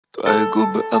Твои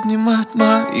губы обнимают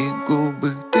мои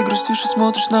губы. Ты грустишь и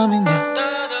смотришь на меня.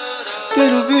 Ты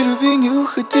люби, люби, не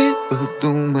уходи.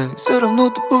 Подумай, все равно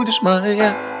ты будешь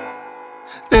моя.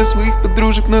 Для своих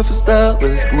подружек вновь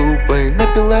осталась глупой.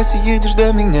 Напилась и едешь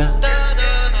до меня.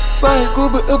 Твои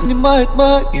губы обнимают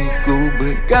мои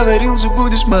губы. Говорил же,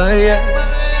 будешь моя.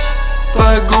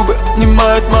 Твои губы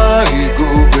обнимают мои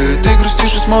губы. Ты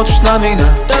грустишь и смотришь на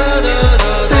меня.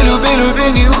 Ты люби,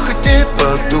 люби, не уходи.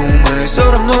 Подумай, все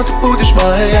равно ты будешь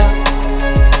моя.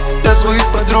 Для своих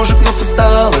подружек вновь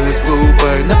осталась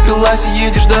глупой. Напилась и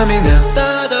едешь до меня.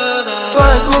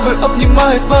 Твои губы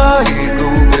обнимают мои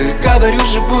губы. Говорю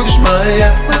же, будешь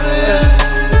моя.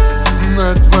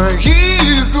 На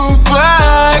твоих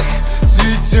губах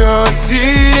цветет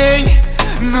сирень.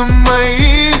 На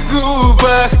моих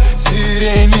губах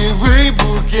сиреневый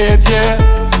букет. Я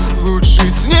лучше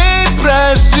с ней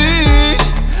прожить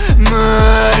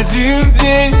на один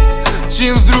день,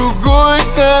 чем с другой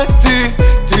на ты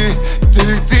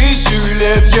тысячу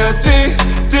лет. Я ты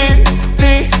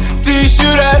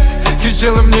тысячу раз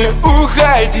кричала мне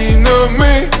уходи. Но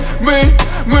мы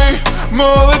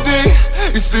молоды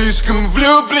и слишком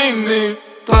влюблены.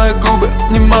 Твои губы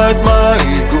обнимают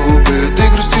мои губы. Ты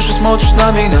грустишь и смотришь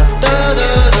на меня.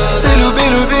 Ты люби,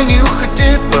 люби, не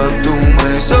уходи.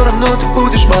 Подумай, все равно ты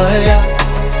будешь моя.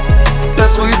 Для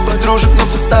своих подружек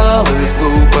вновь осталась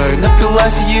глупой.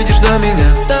 Напилась и едешь до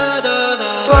меня.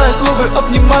 Твои губы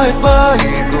обнимают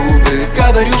мои губы.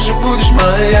 Говорю же, будешь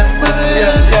моя.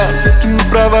 Я выкину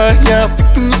права, я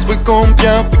выкину свой комп.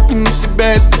 Я выкину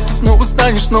себя, если ты снова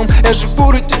станешь сном. Я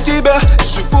живу ради тебя,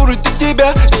 живу ради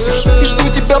тебя. Я сижу и жду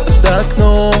тебя под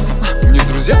окном. Мне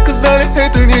друзья сказали,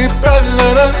 это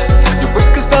неправильно, да? Любовь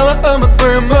сказала, она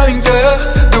твоя маленькая.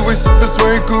 Давай сюда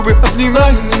свои губы,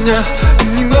 обнимай меня.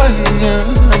 Обнимай меня,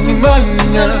 обнимай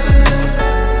меня.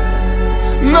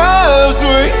 На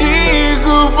твоих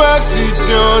губах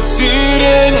цветет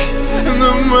сирень.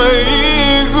 На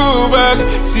моих губах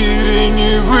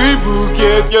сиреневый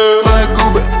букет. Твои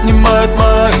губы обнимают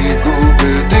мои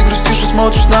губы. Ты грустишь и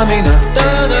смотришь на меня.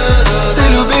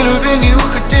 Ты люби, люби, не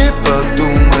уходи.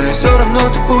 Подумай, все равно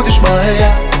ты будешь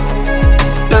моя.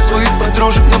 Для своих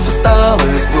подружек вновь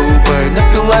осталась глупой.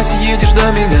 Напилась и едешь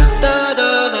до меня.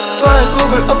 Твои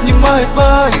губы обнимают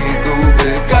мои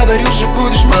губы. Говорю же,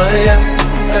 будешь моя.